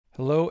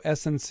Hello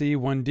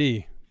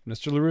SNC1D,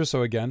 Mr.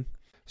 LaRusso again.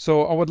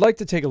 So I would like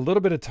to take a little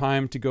bit of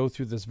time to go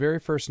through this very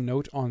first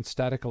note on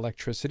static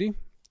electricity.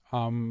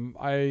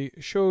 I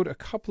showed a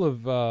couple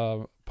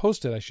of,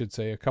 posted I should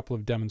say, a couple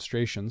of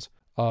demonstrations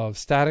of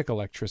static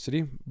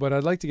electricity, but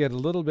I'd like to get a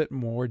little bit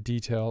more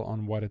detail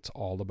on what it's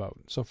all about.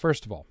 So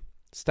first of all,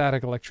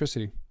 static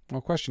electricity.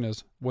 Well, the question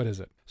is, what is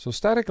it? So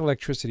static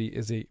electricity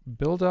is a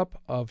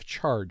buildup of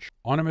charge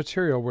on a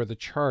material where the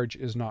charge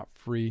is not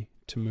free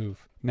to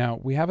move. Now,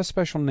 we have a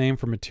special name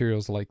for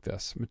materials like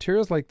this.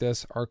 Materials like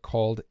this are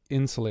called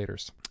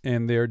insulators,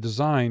 and they're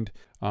designed,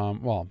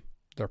 well,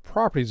 their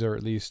properties are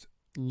at least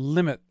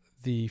limit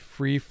the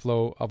free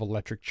flow of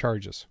electric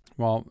charges.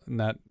 Well, and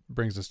that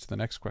brings us to the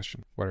next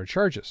question. What are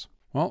charges?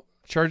 Well,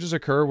 charges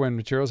occur when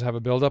materials have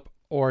a buildup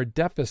or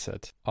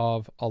deficit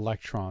of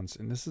electrons,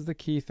 and this is the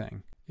key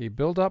thing. A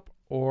buildup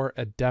or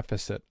a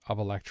deficit of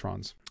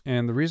electrons.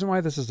 And the reason why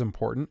this is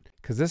important,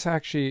 because this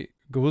actually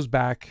goes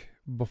back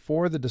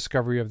before the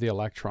discovery of the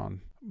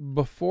electron.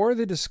 Before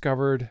they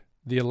discovered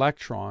the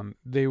electron,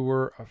 they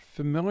were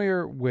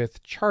familiar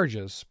with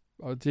charges.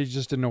 They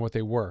just didn't know what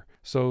they were.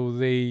 So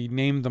they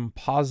named them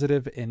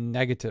positive and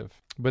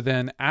negative. But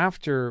then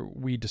after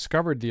we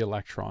discovered the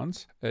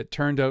electrons, it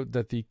turned out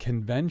that the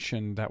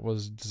convention that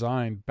was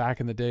designed back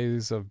in the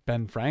days of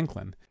Ben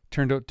Franklin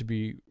turned out to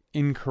be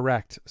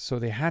incorrect. So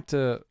they had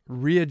to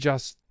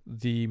readjust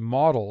the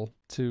model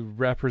to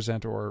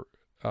represent or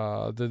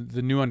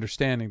the new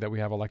understanding that we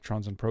have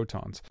electrons and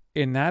protons.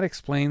 And that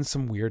explains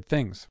some weird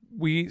things.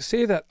 We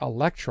say that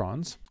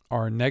electrons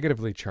are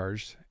negatively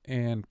charged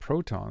and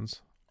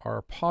protons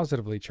are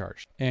positively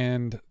charged.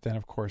 And then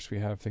of course we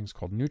have things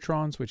called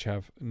neutrons, which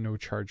have no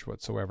charge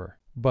whatsoever.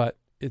 But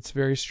it's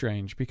very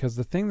strange because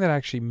the thing that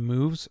actually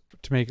moves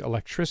to make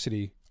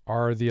electricity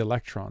are the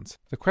electrons.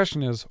 The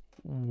question is,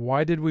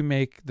 why did we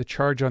make the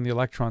charge on the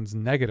electrons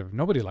negative?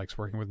 Nobody likes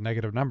working with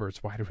negative numbers.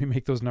 Why did we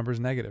make those numbers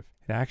negative?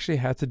 It actually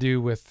had to do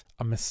with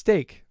a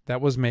mistake that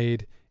was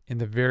made in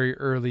the very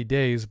early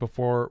days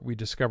before we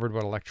discovered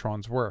what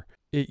electrons were.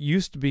 It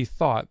used to be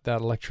thought that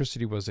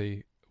electricity was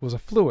a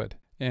fluid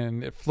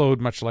and it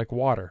flowed much like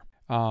water.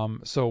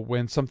 So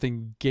when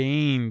something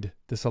gained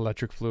this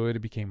electric fluid, it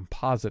became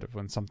positive.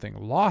 When something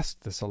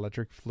lost this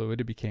electric fluid,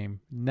 it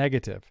became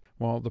negative.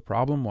 Well, the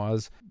problem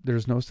was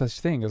there's no such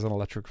thing as an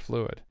electric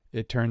fluid.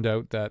 It turned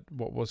out that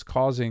what was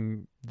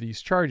causing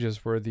these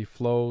charges were the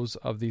flows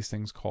of these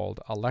things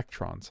called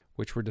electrons,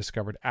 which were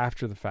discovered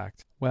after the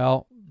fact.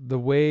 Well, the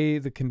way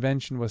the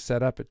convention was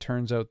set up, it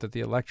turns out that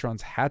the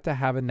electrons had to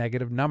have a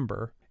negative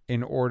number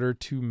in order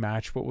to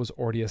match what was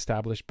already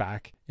established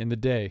back in the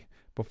day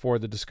before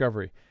the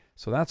discovery.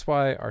 So that's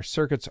why our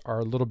circuits are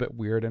a little bit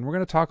weird, and we're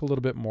going to talk a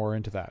little bit more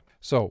into that.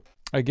 So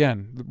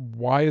again,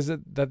 why is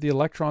it that the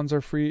electrons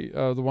are free,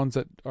 the ones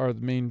that are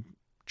the main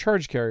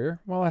charge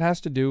carrier? Well, it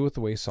has to do with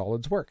the way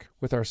solids work.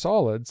 With our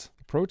solids,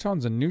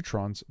 protons and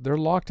neutrons, they're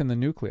locked in the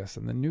nucleus,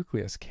 and the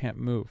nucleus can't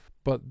move.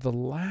 But the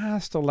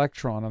last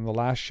electron on the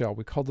last shell,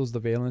 we call those the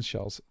valence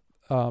shells,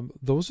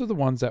 those are the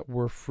ones that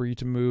were free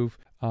to move,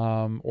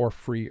 or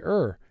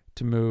freer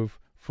to move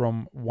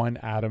from one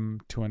atom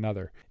to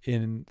another.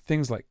 In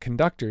things like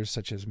conductors,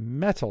 such as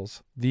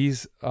metals,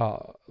 these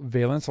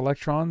valence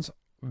electrons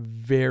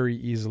very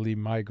easily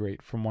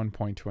migrate from one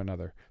point to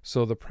another.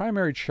 So the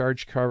primary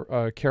charge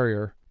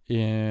carrier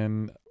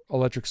in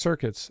electric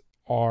circuits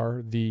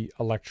are the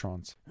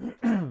electrons.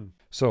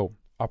 So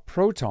a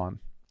proton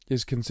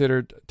is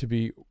considered to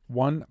be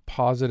one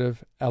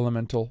positive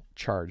elemental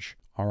charge.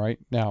 All right.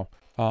 Now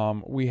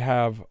we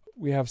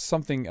have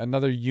something,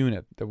 another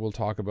unit that we'll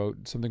talk about,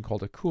 something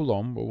called a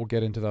coulomb, but we'll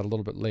get into that a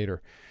little bit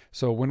later.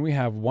 So when we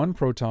have one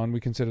proton, we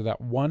consider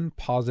that one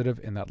positive,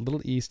 and that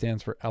little e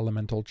stands for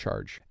elemental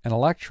charge. An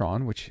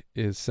electron, which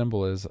is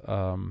symbol is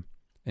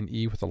an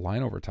E with a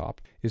line over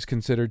top, is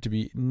considered to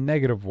be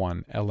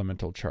 -1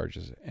 elemental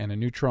charges, and a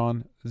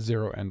neutron,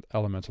 0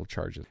 elemental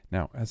charges.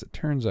 Now, as it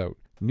turns out,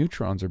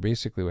 neutrons are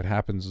basically what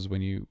happens is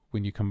when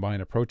you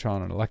combine a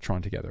proton and an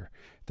electron together,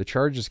 the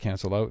charges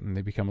cancel out and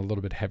they become a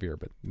little bit heavier,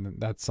 but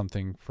that's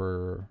something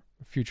for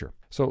future.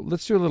 So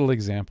let's do a little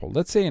example.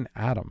 Let's say an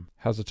atom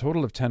has a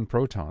total of 10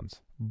 protons,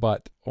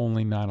 but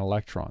only 9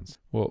 electrons.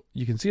 Well,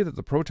 you can see that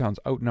the protons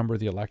outnumber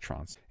the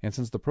electrons. And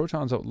since the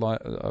protons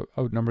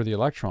outnumber the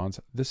electrons,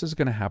 this is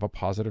going to have a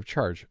positive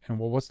charge. And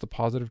well, what's the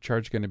positive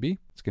charge going to be?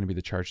 It's going to be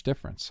the charge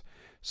difference.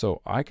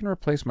 So I can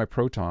replace my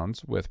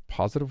protons with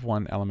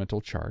 +1 elemental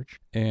charge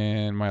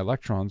and my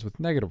electrons with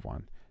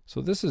 -1.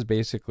 So this is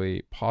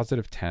basically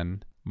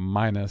 +10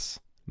 minus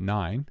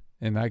 9,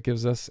 and that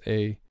gives us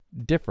a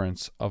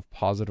difference of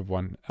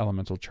 +1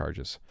 elemental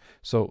charges.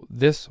 So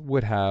this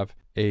would have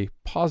a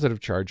positive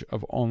charge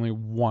of only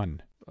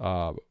 1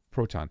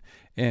 proton.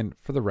 And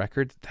for the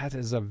record, that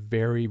is a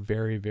very,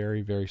 very,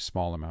 very, very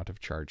small amount of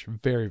charge.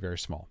 Very, very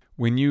small.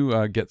 When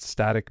you get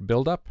static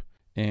buildup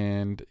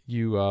and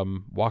you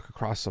walk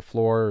across the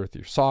floor with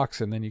your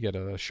socks and then you get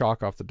a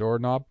shock off the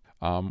doorknob,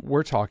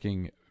 we're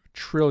talking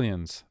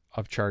trillions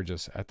of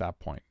charges at that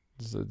point.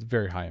 It's a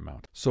very high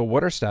amount. So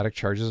what are static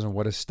charges and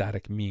what does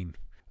static mean?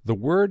 The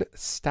word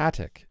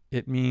static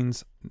it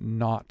means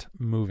not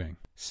moving.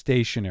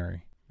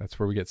 Stationary. That's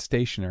where we get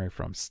stationary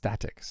from.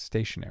 Static,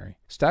 stationary.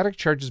 Static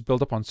charges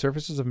build up on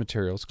surfaces of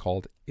materials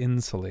called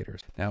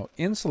insulators. Now,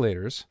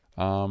 insulators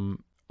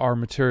are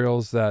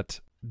materials that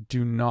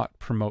do not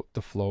promote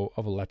the flow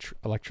of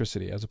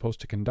electricity, as opposed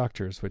to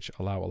conductors, which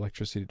allow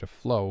electricity to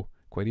flow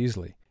quite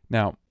easily.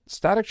 Now,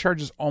 static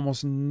charges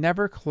almost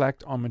never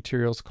collect on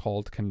materials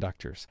called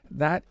conductors.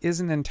 That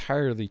isn't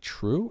entirely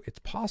true. It's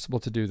possible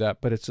to do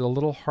that, but it's a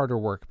little harder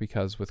work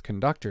because with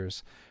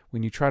conductors,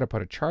 when you try to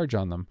put a charge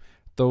on them,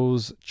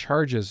 those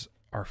charges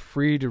are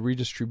free to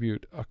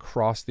redistribute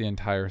across the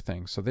entire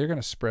thing. So they're going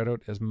to spread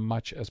out as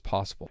much as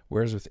possible.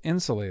 Whereas with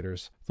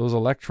insulators, those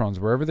electrons,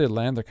 wherever they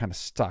land, they're kind of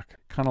stuck,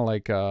 kind of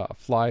like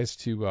flies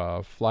to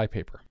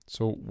flypaper.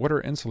 So what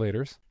are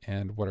insulators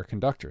and what are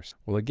conductors?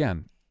 Well,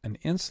 again, an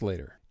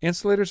insulator.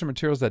 Insulators are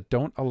materials that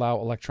don't allow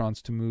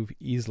electrons to move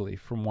easily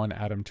from one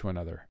atom to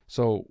another.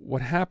 So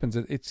what happens,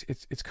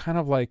 it's kind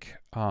of like,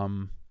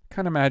 kind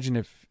of imagine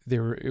if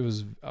it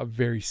was a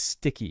very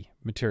sticky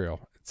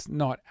material. It's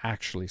not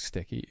actually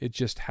sticky. It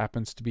just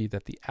happens to be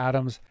that the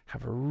atoms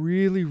have a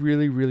really,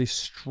 really, really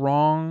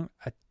strong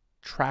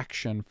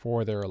attraction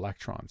for their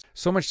electrons.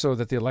 So much so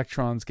that the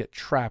electrons get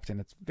trapped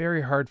and it's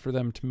very hard for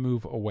them to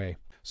move away.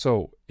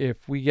 So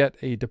if we get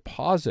a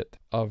deposit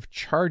of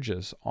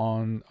charges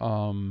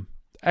on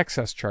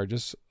excess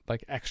charges,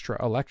 like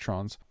extra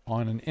electrons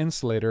on an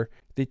insulator,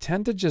 they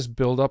tend to just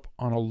build up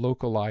on a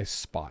localized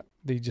spot.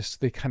 They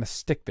kind of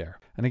stick there.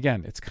 And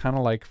again, it's kind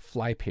of like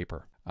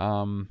flypaper.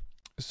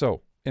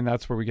 And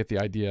that's where we get the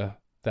idea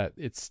that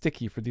it's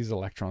sticky for these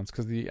electrons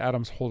because the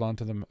atoms hold on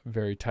to them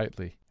very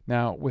tightly.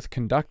 Now, with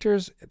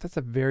conductors, that's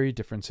a very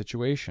different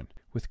situation.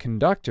 With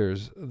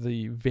conductors,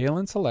 the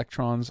valence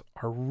electrons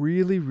are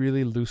really,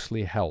 really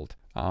loosely held.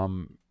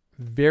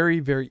 Very,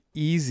 very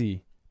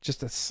easy.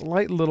 Just a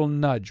slight little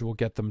nudge will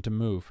get them to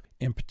move.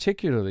 In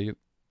particular,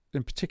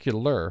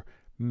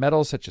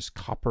 metals such as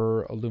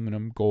copper,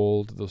 aluminum,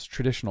 gold, those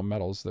traditional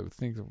metals that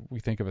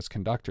we think of as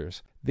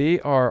conductors, they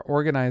are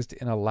organized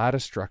in a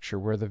lattice structure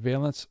where the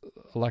valence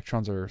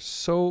electrons are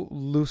so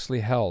loosely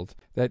held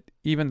that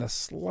even the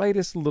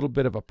slightest little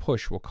bit of a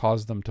push will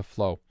cause them to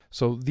flow.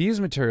 So these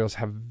materials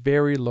have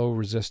very low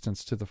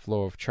resistance to the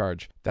flow of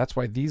charge. That's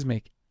why these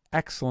make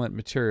excellent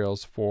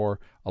materials for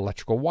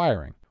electrical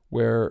wiring,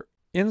 where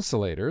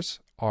insulators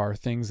are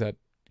things that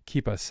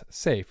keep us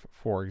safe.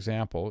 For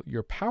example,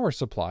 your power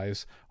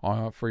supplies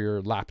for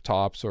your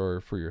laptops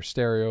or for your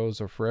stereos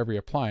or for every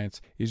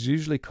appliance is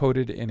usually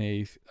coated in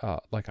a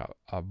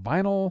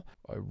vinyl,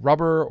 a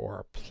rubber, or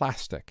a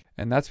plastic.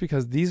 And that's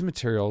because these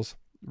materials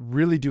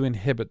really do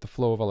inhibit the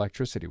flow of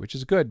electricity, which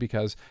is good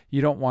because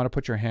you don't want to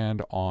put your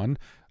hand on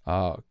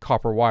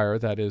copper wire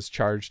that is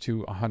charged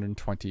to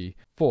 120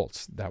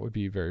 volts. That would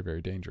be very,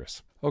 very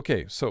dangerous.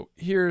 Okay, so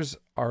here's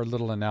our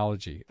little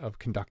analogy of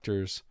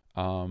conductors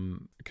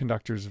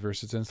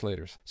versus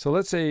insulators. So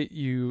let's say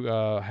you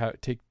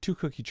take two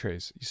cookie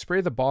trays. You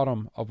spray the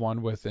bottom of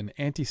one with an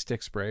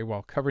anti-stick spray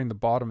while covering the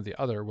bottom of the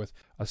other with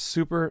a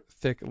super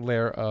thick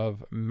layer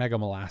of mega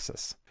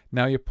molasses.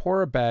 Now you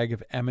pour a bag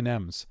of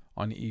M&Ms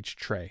on each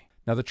tray.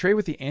 Now the tray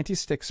with the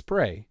anti-stick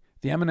spray,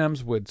 the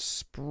M&Ms would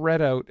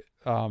spread out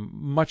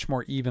much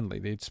more evenly.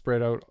 They'd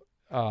spread out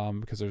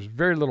because there's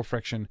very little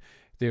friction.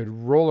 They would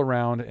roll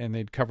around and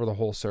they'd cover the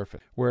whole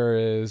surface.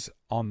 Whereas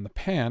on the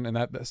pan, and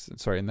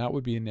that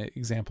would be an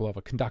example of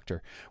a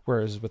conductor.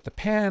 Whereas with the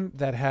pan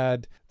that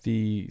had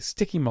the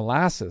sticky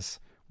molasses,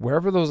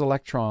 wherever those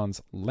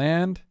electrons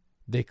land,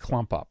 they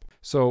clump up.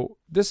 So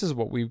this is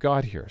what we've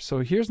got here. So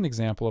here's an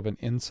example of an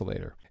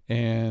insulator.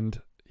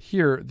 And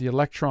here the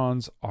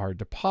electrons are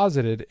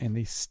deposited and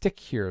they stick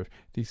here.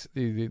 They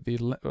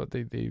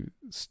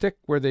stick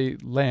where they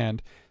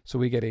land. So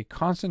we get a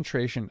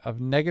concentration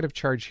of negative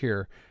charge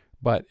here.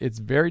 But it's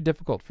very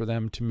difficult for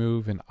them to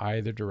move in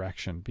either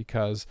direction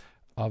because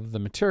of the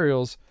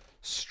material's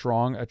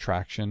strong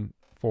attraction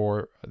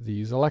for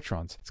these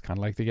electrons. It's kind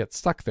of like they get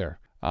stuck there.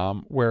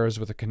 Whereas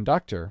with a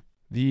conductor,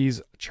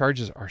 these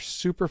charges are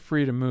super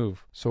free to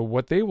move. So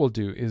what they will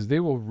do is they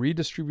will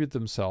redistribute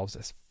themselves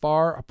as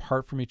far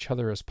apart from each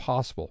other as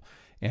possible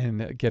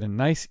and get a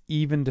nice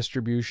even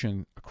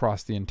distribution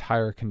across the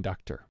entire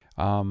conductor.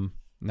 And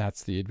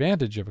that's the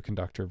advantage of a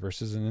conductor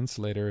versus an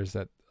insulator, is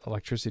that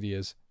electricity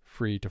is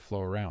free to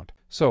flow around.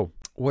 So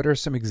what are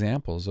some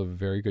examples of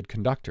very good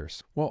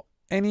conductors? Well,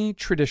 any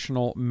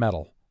traditional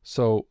metal,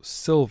 so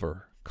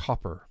silver,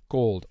 copper,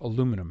 gold,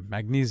 aluminum,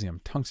 magnesium,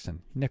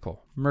 tungsten,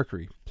 nickel,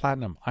 mercury,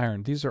 platinum,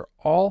 iron, these are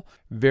all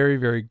very,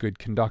 very good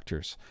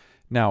conductors.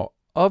 Now,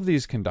 of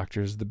these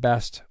conductors, the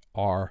best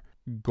are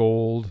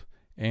gold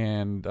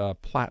and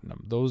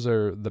platinum. Those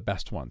are the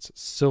best ones.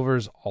 Silver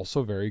is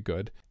also very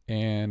good.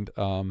 And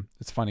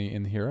it's funny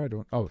in here,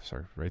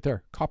 right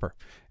there, copper.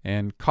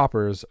 And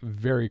copper is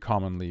very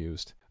commonly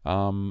used.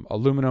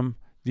 Aluminum,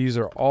 these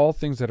are all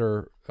things that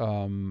are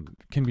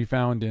can be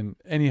found in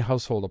any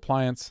household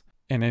appliance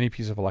and any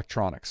piece of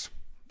electronics.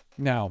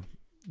 Now,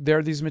 there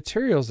are these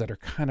materials that are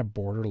kind of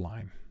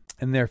borderline,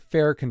 and they're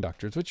fair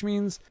conductors, which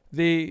means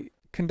they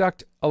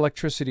conduct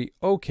electricity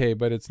okay,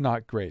 but it's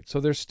not great. So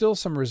there's still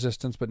some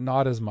resistance, but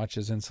not as much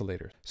as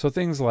insulators. So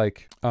things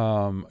like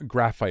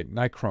graphite,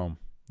 nichrome,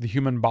 the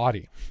human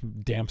body,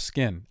 damp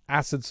skin,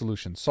 acid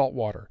solution, salt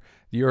water,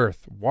 the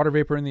earth, water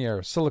vapor in the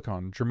air,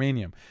 silicon,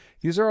 germanium.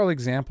 These are all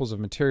examples of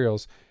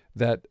materials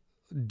that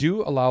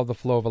do allow the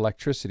flow of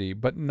electricity,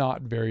 but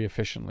not very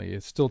efficiently.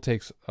 It still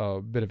takes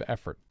a bit of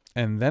effort.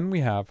 And then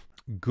we have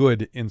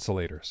good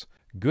insulators.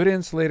 Good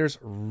insulators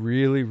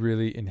really,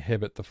 really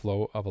inhibit the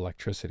flow of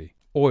electricity.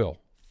 Oil,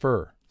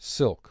 fur,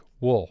 silk,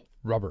 wool,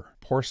 rubber,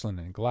 porcelain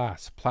and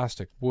glass,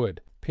 plastic,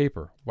 wood,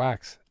 paper,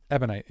 wax,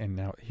 ebonite, and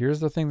now here's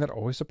the thing that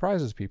always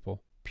surprises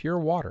people, pure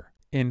water.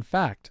 In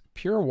fact,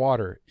 pure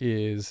water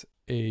is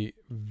a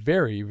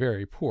very,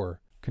 very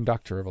poor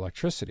conductor of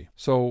electricity.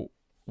 So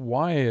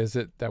why is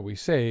it that we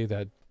say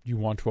that you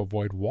want to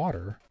avoid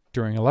water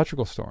during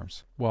electrical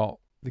storms? Well,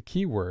 the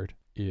key word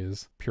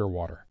is pure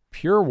water.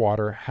 Pure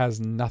water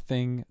has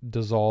nothing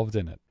dissolved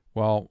in it.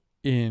 Well,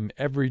 in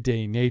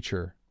everyday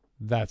nature,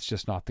 that's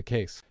just not the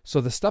case.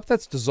 So the stuff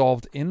that's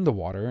dissolved in the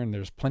water, and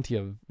there's plenty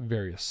of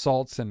various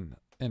salts and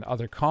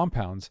other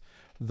compounds,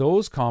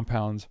 those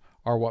compounds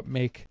are what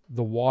make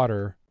the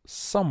water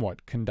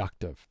somewhat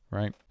conductive,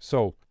 right?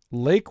 So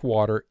lake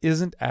water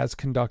isn't as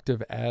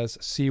conductive as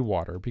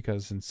seawater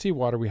because in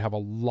seawater we have a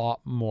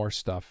lot more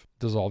stuff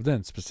dissolved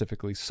in,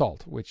 specifically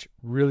salt, which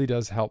really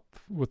does help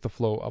with the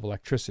flow of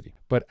electricity.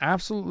 But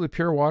absolutely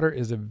pure water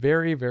is a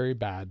very, very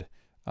bad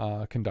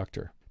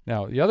conductor.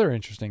 Now, the other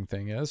interesting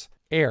thing is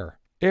air.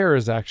 Air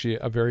is actually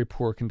a very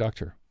poor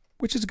conductor,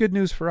 which is good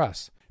news for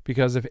us.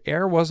 Because if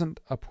air wasn't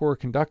a poor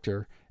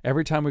conductor,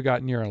 every time we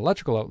got near an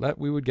electrical outlet,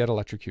 we would get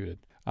electrocuted.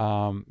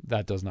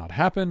 That does not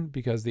happen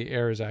because the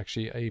air is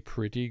actually a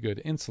pretty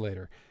good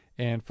insulator.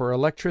 And for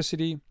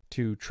electricity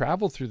to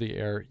travel through the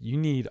air, you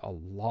need a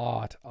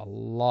lot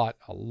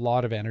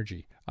of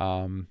energy.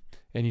 And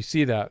you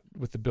see that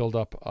with the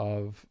buildup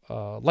of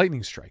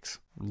lightning strikes.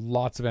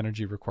 Lots of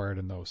energy required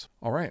in those.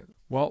 All right,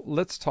 well,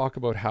 let's talk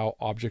about how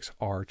objects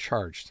are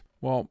charged.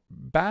 Well,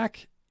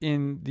 back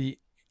in the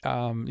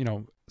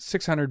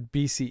 600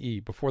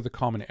 BCE, before the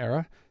Common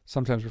Era,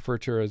 sometimes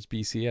referred to as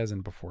BC as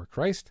in before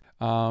Christ,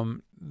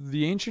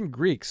 the ancient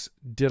Greeks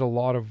did a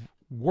lot of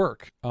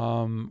work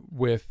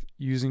with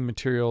using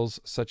materials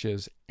such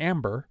as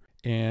amber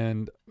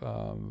and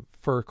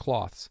fur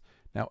cloths.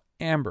 Now,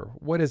 amber,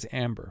 what is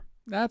amber?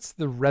 That's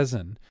the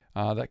resin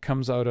that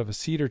comes out of a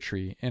cedar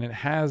tree, and it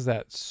has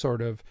that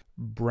sort of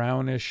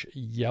brownish,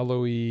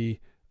 yellowy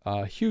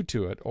hue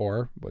to it,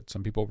 or what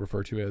some people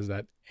refer to as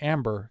that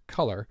amber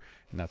color,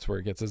 and that's where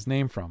it gets its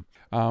name from.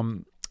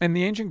 And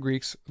the ancient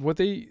Greeks, what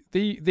they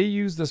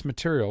used this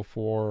material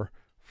for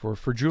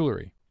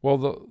jewelry. Well,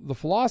 the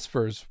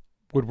philosophers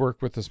would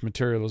work with this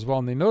material as well,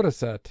 and they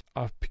noticed that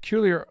a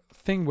peculiar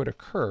thing would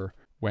occur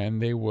when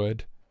they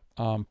would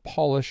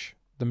polish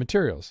the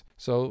materials.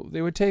 So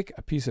they would take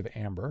a piece of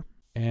amber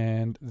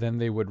and then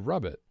they would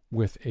rub it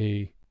with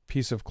a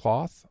piece of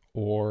cloth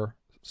or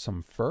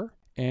some fur.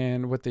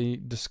 And what they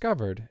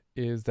discovered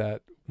is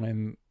that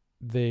when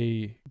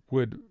they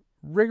would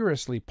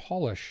rigorously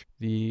polish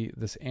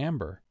this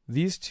amber,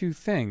 these two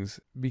things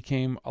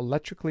became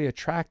electrically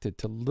attracted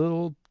to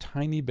little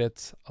tiny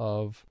bits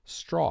of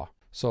straw.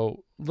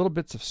 So little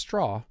bits of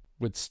straw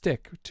would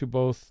stick to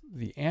both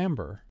the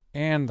amber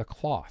and the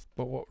cloth.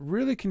 But what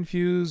really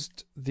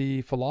confused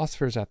the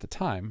philosophers at the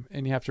time,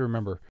 and you have to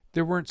remember,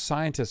 there weren't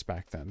scientists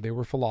back then, they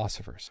were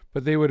philosophers,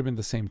 but they would have been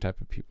the same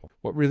type of people.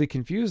 What really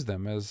confused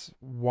them is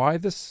why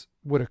this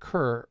would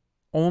occur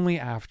only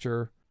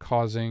after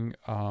causing,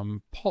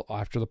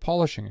 after the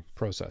polishing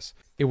process.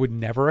 It would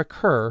never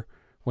occur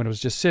when it was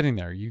just sitting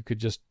there. You could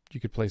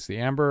place the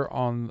amber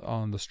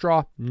on the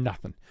straw,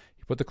 nothing.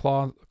 You put the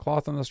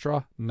cloth on the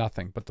straw,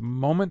 nothing. But the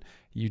moment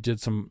you did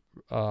some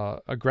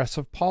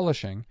aggressive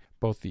polishing,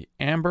 both the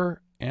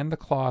amber and the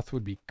cloth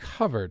would be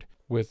covered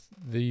with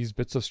these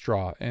bits of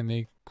straw, and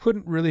they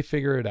couldn't really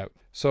figure it out.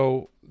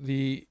 So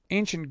the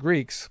ancient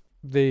Greeks,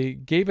 they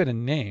gave it a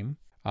name,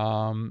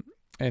 and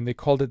they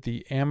called it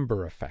the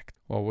amber effect.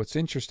 Well, what's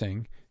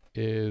interesting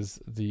is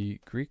the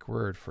Greek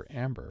word for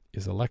amber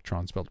is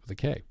electron, spelled with a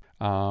K.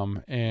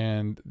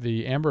 And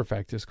the amber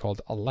effect is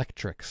called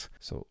electrics.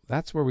 So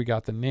that's where we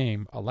got the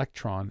name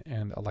electron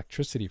and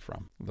electricity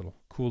from.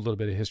 Cool little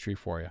bit of history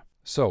for you.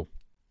 So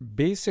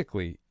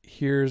basically,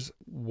 here's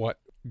what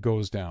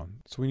goes down.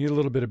 So we need a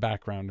little bit of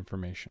background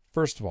information.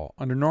 First of all,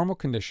 under normal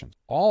conditions,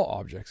 all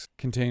objects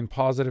contain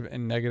positive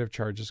and negative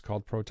charges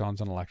called protons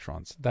and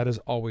electrons. That is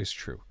always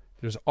true.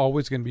 There's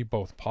always going to be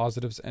both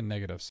positives and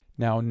negatives.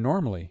 Now,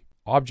 normally,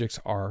 objects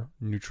are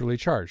neutrally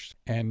charged,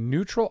 and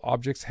neutral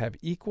objects have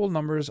equal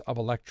numbers of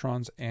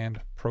electrons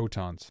and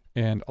protons,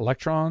 and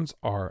electrons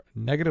are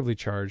negatively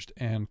charged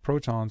and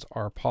protons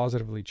are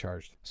positively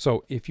charged.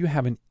 So if you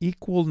have an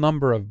equal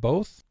number of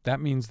both,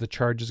 that means the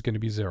charge is going to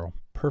be zero,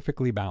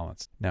 perfectly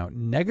balanced. Now,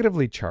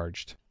 negatively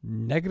charged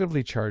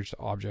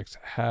objects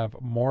have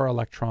more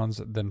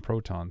electrons than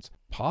protons.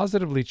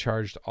 Positively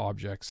charged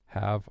objects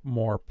have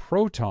more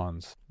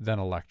protons than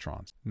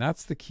electrons. And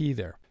that's the key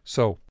there.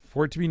 So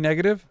For it to be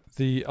negative,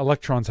 the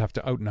electrons have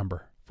to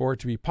outnumber. For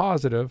it to be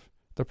positive,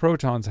 the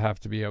protons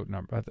have to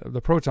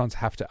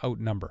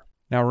outnumber.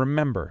 Now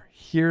remember,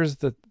 here's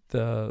the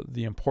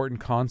important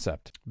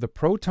concept. The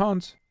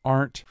protons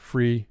aren't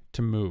free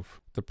to move.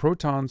 The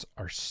protons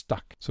are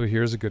stuck. So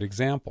here's a good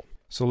example.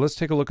 So let's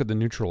take a look at the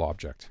neutral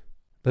object.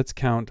 Let's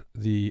count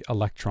the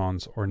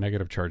electrons or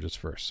negative charges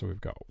first. So we've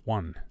got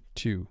 1,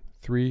 2,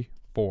 3,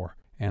 4.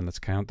 And let's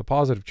count the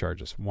positive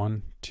charges.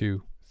 1,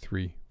 2,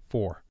 3,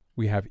 4.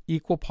 We have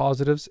equal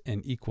positives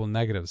and equal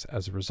negatives.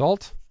 As a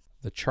result,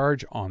 the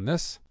charge on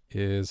this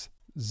is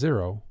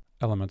 0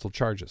 elemental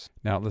charges.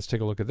 Now let's take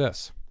a look at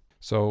this.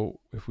 So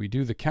if we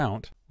do the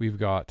count, we've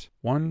got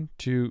 1,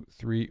 2,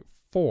 3,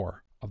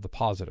 4 of the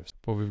positives,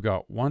 but we've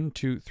got 1,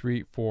 2,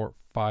 3, 4,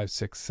 5,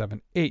 6,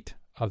 7, 8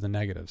 of the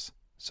negatives.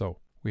 So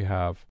we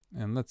have,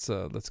 and let's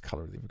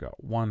color these. We've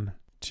got 1,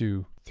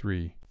 2,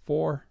 3,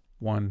 4,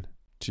 1,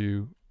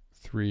 2,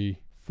 3,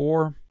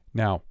 4.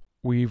 Now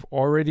we've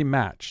already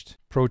matched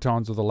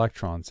protons with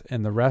electrons,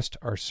 and the rest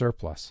are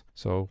surplus.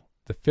 So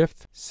the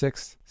 5th,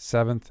 6th,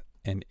 7th,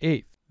 and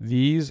 8th.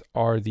 These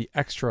are the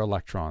extra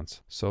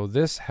electrons. So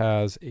this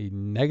has a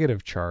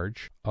negative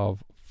charge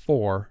of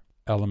 4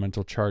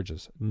 elemental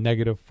charges,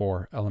 negative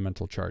 4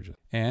 elemental charges.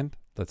 And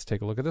let's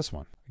take a look at this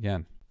one.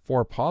 Again,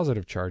 4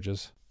 positive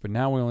charges, but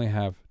now we only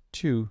have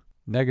 2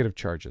 negative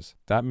charges.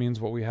 That means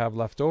what we have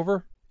left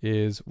over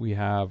is we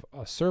have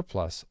a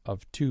surplus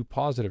of 2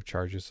 positive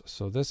charges.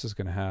 So this is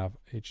going to have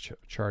a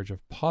charge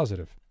of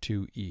positive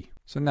 2e.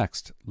 So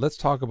next, let's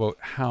talk about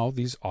how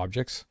these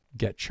objects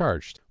get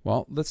charged.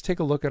 Well, let's take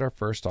a look at our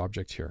first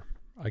object here.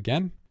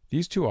 Again,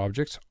 these two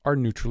objects are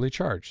neutrally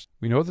charged.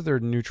 We know that they're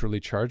neutrally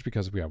charged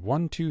because we have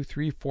 1, 2,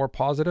 3, 4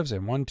 positives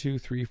and 1, 2,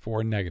 3,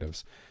 4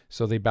 negatives.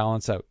 So they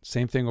balance out.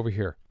 Same thing over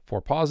here. 4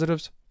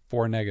 positives,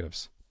 4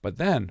 negatives. But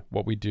then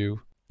what we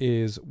do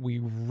is we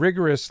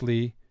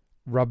rigorously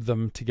rub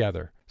them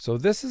together. So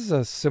this is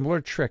a similar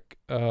trick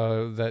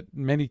that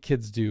many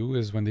kids do,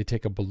 is when they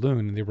take a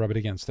balloon and they rub it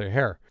against their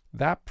hair.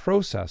 That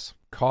process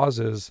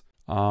causes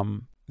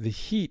the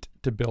heat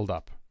to build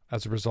up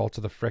as a result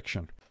of the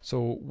friction.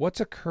 So what's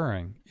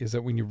occurring is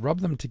that when you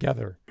rub them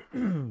together,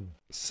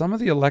 some of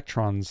the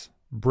electrons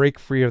break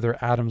free of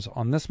their atoms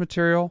on this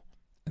material,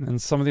 and then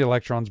some of the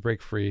electrons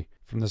break free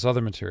from this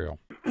other material,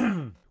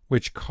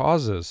 which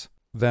causes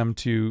them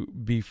to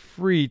be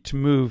free to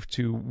move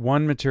to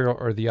one material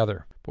or the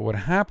other. But what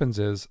happens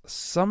is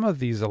some of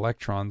these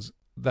electrons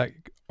that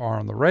are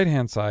on the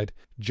right-hand side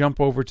jump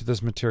over to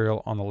this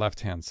material on the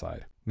left-hand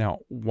side. Now,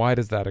 why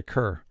does that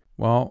occur?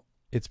 Well,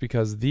 it's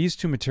because these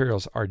two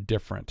materials are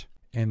different.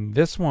 And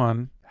this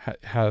one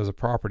has a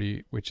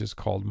property which is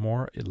called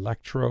more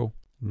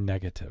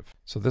electronegative.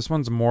 So this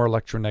one's more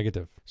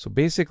electronegative. So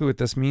basically what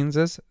this means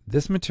is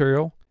this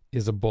material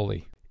is a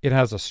bully. It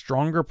has a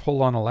stronger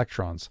pull on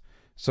electrons.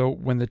 So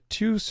when the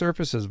two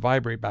surfaces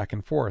vibrate back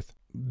and forth,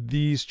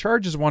 these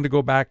charges want to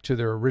go back to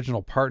their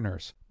original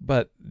partners.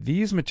 But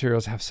these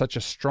materials have such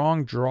a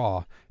strong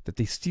draw that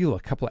they steal a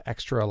couple of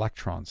extra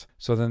electrons.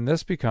 So then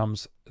this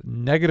becomes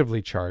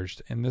negatively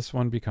charged and this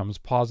one becomes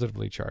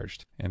positively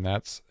charged. And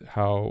that's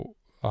how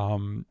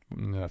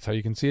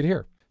you can see it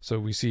here. So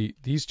we see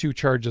these two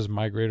charges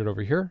migrated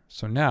over here.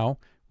 So now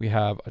we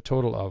have a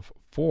total of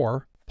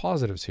 4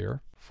 positives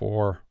here,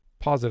 4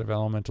 positive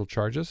elemental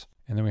charges.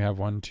 And then we have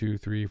 1, 2,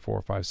 3,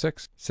 4, 5,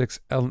 6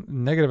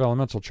 negative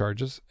elemental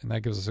charges. And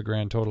that gives us a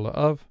grand total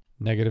of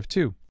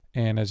 -2.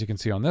 And as you can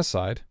see on this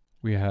side,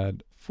 we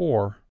had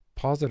 4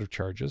 positive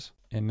charges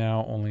and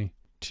now only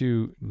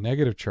 2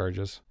 negative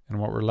charges.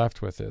 And what we're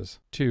left with is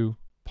 2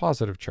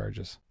 positive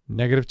charges,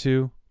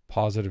 -2,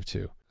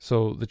 +2.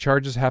 So the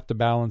charges have to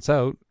balance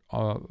out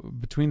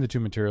between the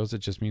two materials. It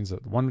just means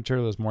that one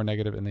material is more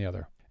negative than the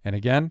other. And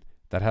again,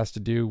 that has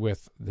to do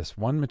with this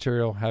one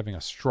material having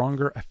a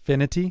stronger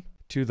affinity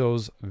to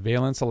those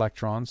valence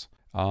electrons.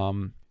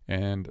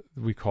 And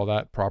we call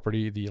that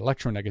property the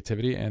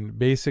electronegativity. And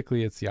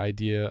basically it's the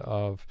idea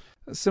of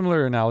a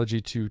similar analogy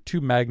to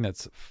two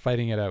magnets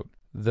fighting it out.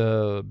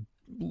 The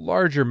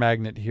larger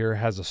magnet here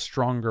has a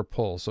stronger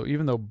pull. So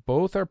even though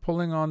both are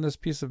pulling on this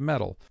piece of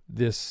metal,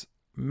 this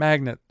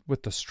magnet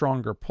with the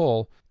stronger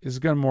pull is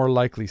going to more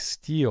likely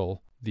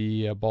steal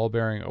the ball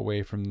bearing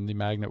away from the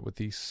magnet with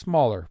the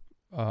smaller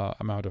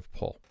amount of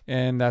pull.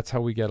 And that's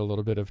how we get a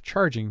little bit of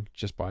charging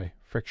just by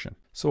friction.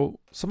 So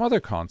some other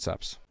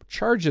concepts.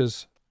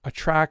 Charges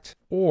attract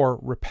or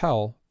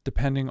repel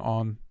depending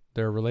on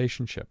their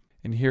relationship.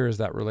 And here is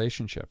that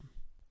relationship.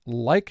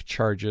 Like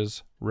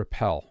charges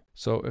repel.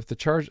 So if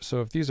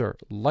these are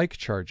like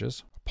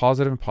charges,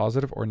 positive and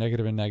positive or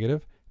negative and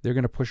negative, they're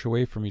going to push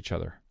away from each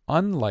other.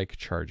 Unlike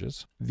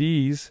charges,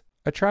 these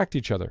attract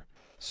each other.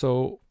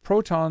 So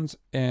protons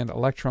and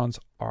electrons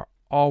are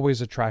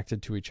always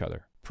attracted to each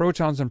other.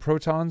 Protons and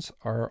protons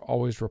are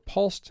always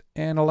repulsed,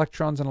 and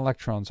electrons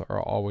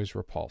are always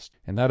repulsed.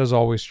 And that is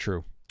always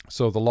true.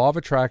 So the law of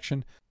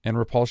attraction and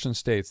repulsion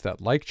states that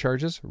like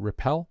charges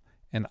repel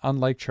and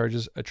unlike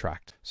charges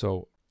attract.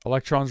 So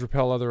electrons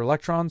repel other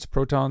electrons,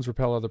 protons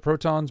repel other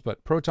protons,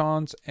 but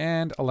protons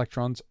and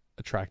electrons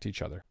attract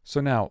each other.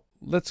 So now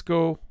let's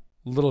go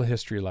a little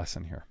history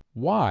lesson here.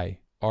 Why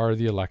are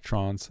the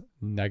electrons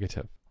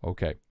negative?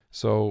 Okay,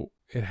 so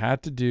it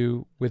had to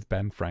do with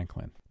Ben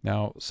Franklin.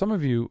 Now, some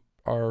of you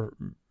are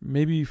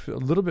maybe a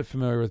little bit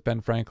familiar with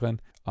Ben Franklin.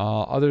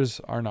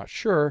 Others are not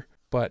sure,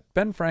 but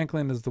Ben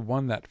Franklin is the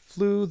one that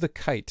flew the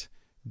kite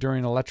during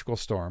an electrical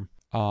storm,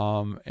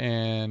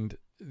 and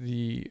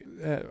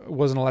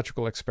was an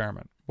electrical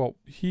experiment. Well,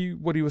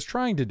 what he was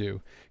trying to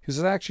do, he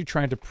was actually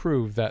trying to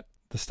prove that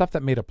the stuff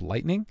that made up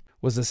lightning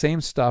was the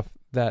same stuff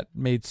that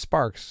made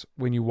sparks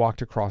when you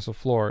walked across a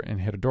floor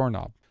and hit a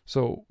doorknob.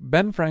 So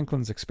Ben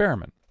Franklin's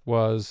experiment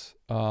was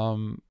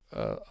a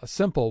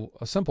simple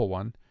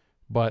one,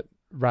 but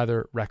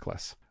rather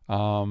reckless.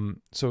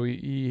 So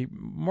he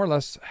more or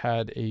less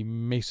had a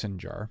mason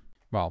jar.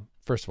 Well,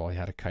 first of all, he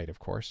had a kite, of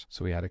course.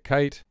 So he had a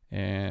kite,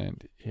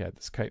 and he had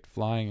this kite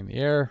flying in the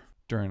air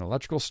during an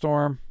electrical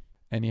storm,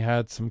 and he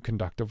had some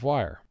conductive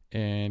wire,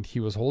 and he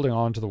was holding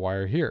on to the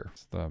wire here.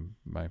 It's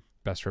my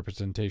best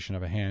representation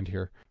of a hand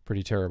here.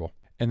 Pretty terrible.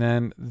 And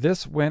then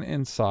this went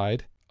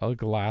inside a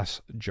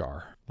glass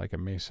jar, like a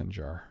mason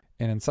jar.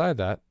 And inside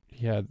that,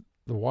 he had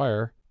the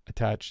wire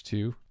attached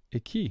to a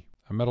key,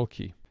 a metal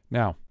key.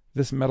 Now,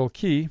 this metal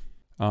key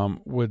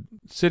would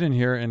sit in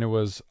here, and it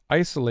was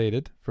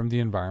isolated from the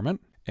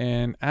environment.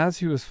 And as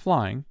he was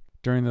flying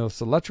during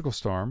this electrical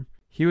storm,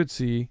 he would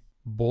see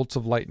bolts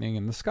of lightning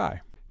in the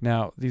sky.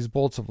 Now, these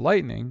bolts of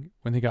lightning,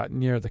 when they got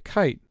near the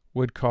kite,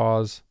 would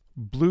cause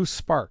blue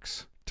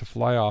sparks to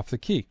fly off the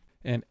key.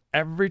 And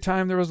every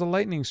time there was a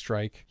lightning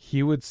strike,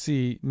 he would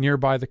see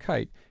nearby the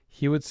kite,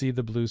 he would see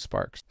the blue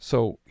sparks.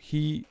 So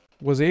he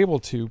was able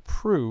to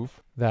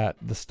prove that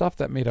the stuff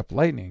that made up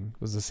lightning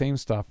was the same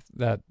stuff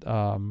that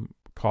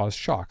caused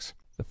shocks.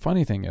 The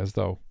funny thing is,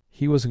 though,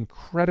 he was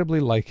incredibly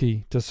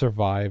lucky to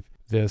survive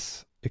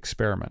this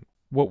experiment.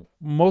 What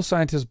most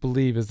scientists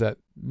believe is that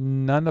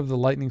none of the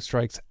lightning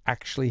strikes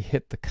actually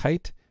hit the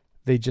kite.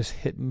 They just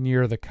hit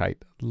near the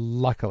kite,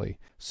 luckily.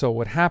 So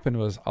what happened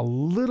was a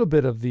little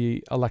bit of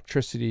the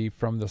electricity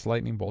from this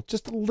lightning bolt,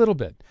 just a little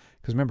bit.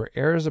 Because remember,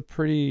 air is a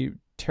pretty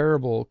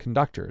terrible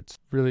conductor. It's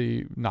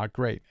really not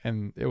great.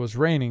 And it was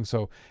raining,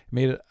 so it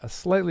made it a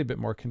slightly bit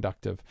more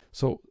conductive.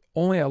 So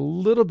only a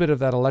little bit of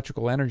that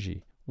electrical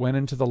energy went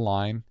into the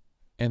line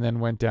and then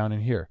went down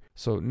in here.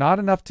 So not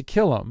enough to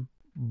kill him,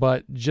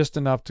 but just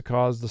enough to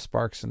cause the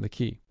sparks in the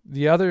key.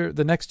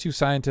 The next two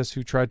scientists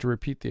who tried to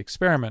repeat the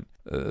experiment,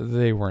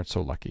 they weren't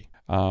so lucky.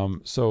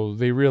 So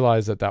they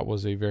realized that that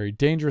was a very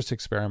dangerous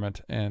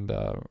experiment, and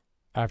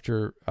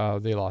after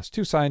they lost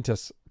two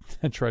scientists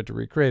and tried to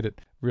recreate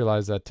it,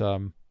 realized that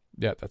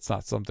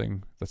that's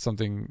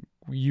something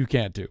you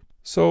can't do.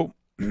 So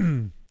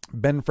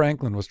Ben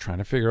Franklin was trying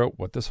to figure out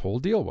what this whole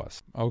deal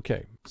was.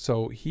 Okay,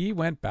 so he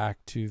went back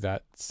to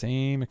that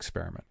same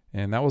experiment.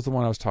 And that was the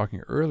one I was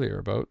talking earlier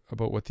about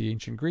what the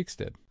ancient Greeks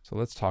did. So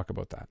let's talk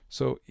about that.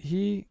 So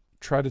he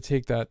tried to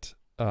take that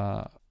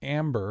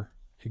amber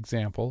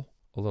example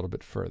a little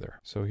bit further.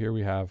 So here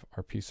we have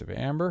our piece of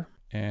amber,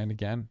 and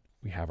again,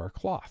 we have our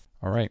cloth.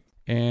 All right.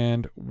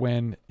 And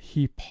when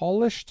he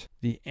polished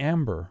the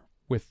amber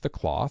with the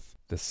cloth,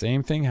 the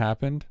same thing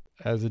happened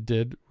as it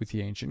did with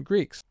the ancient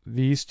Greeks.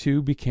 These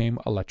two became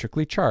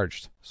electrically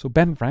charged. So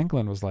Ben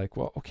Franklin was like,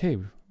 well, okay,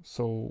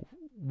 so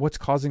what's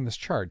causing this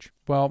charge?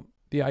 Well,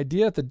 the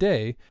idea of the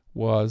day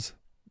was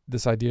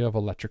this idea of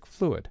electric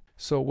fluid.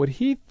 So what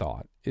he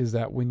thought is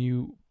that when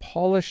you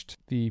polished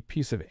the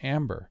piece of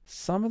amber,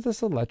 some of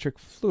this electric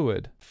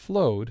fluid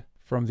flowed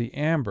from the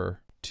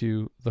amber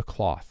to the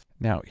cloth.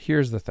 Now,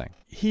 here's the thing.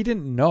 He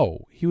didn't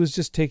know. He was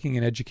just taking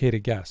an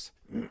educated guess.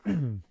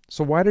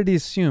 So why did he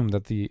assume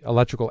that the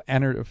electrical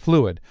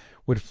fluid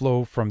would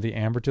flow from the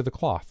amber to the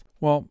cloth?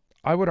 Well,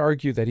 I would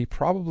argue that he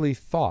probably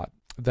thought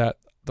that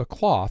the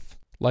cloth,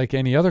 like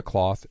any other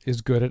cloth,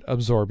 is good at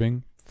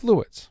absorbing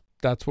fluids.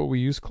 That's what we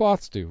use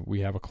cloths do. We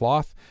have a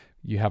cloth,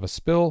 you have a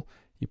spill,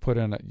 you put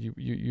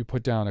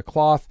put down a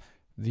cloth,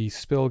 the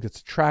spill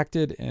gets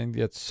attracted and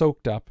gets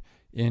soaked up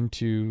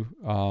into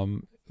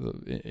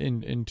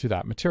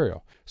that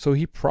material. So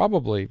he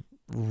probably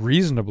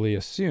reasonably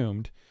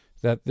assumed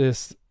that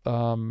this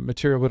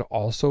material would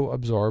also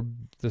absorb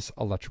this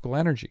electrical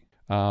energy,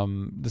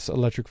 this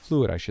electric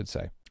fluid, I should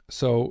say.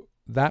 So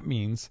that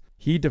means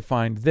he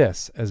defined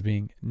this as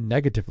being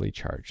negatively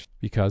charged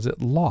because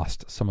it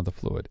lost some of the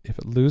fluid. If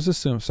it loses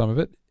some of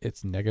it,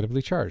 it's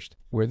negatively charged.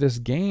 Where this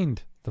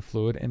gained the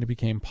fluid and it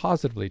became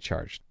positively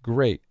charged.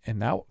 Great.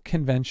 And that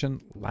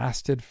convention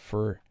lasted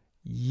for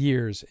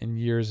years and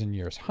years and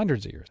years,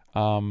 hundreds of years.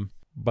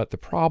 But the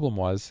problem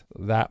was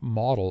that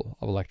model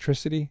of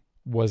electricity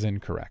was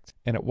incorrect.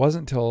 And it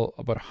wasn't until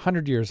about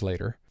 100 years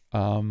later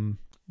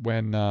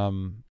when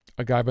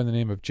a guy by the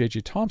name of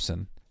J.J.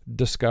 Thomson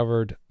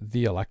discovered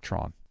the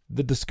electron.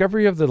 The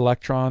discovery of the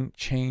electron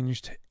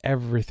changed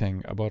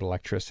everything about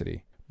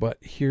electricity. But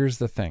here's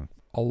the thing.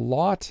 A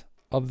lot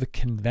of the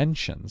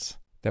conventions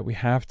that we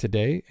have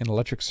today in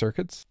electric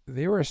circuits,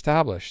 they were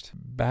established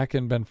back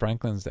in Ben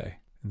Franklin's day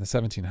in the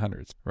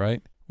 1700s,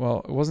 right?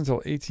 Well, it wasn't until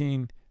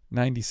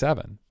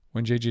 1897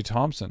 when J.J.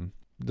 Thomson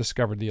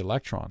discovered the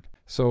electron.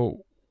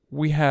 So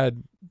we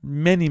had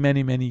many,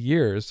 many, many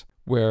years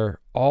where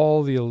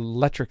all the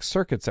electric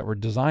circuits that were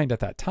designed at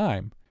that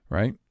time,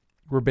 right,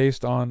 were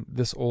based on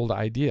this old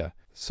idea.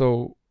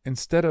 So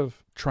instead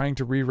of trying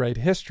to rewrite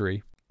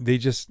history, they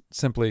just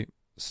simply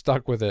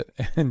stuck with it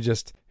and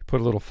just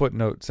put a little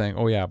footnote saying,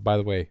 oh yeah, by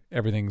the way,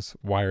 everything's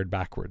wired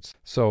backwards.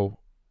 So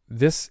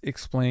this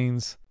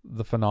explains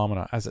the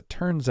phenomena as it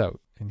turns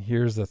out. And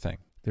here's the thing.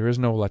 There is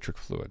no electric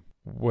fluid.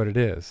 What it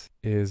is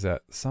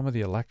that some of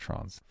the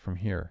electrons from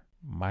here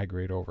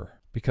migrate over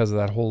because of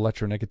that whole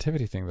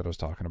electronegativity thing that I was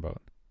talking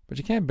about. But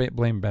you can't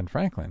blame Ben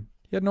Franklin.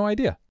 He had no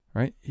idea,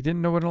 right? He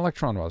didn't know what an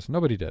electron was.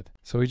 Nobody did.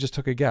 So he just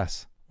took a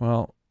guess.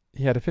 Well,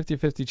 he had a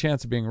 50-50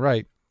 chance of being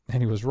right,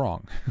 and he was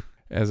wrong.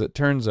 As it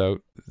turns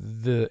out,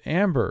 the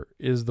amber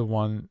is the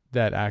one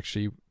that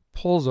actually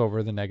pulls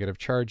over the negative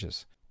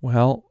charges.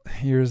 Well,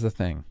 here's the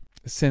thing.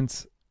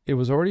 Since it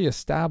was already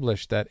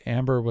established that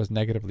amber was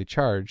negatively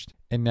charged,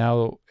 and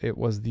now it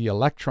was the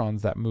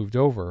electrons that moved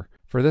over,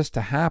 for this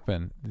to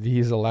happen,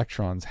 these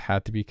electrons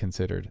had to be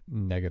considered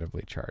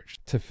negatively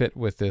charged to fit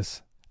with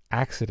this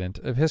accident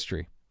of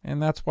history.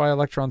 And that's why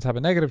electrons have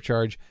a negative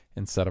charge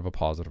instead of a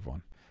positive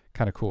one.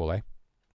 Kind of cool, eh?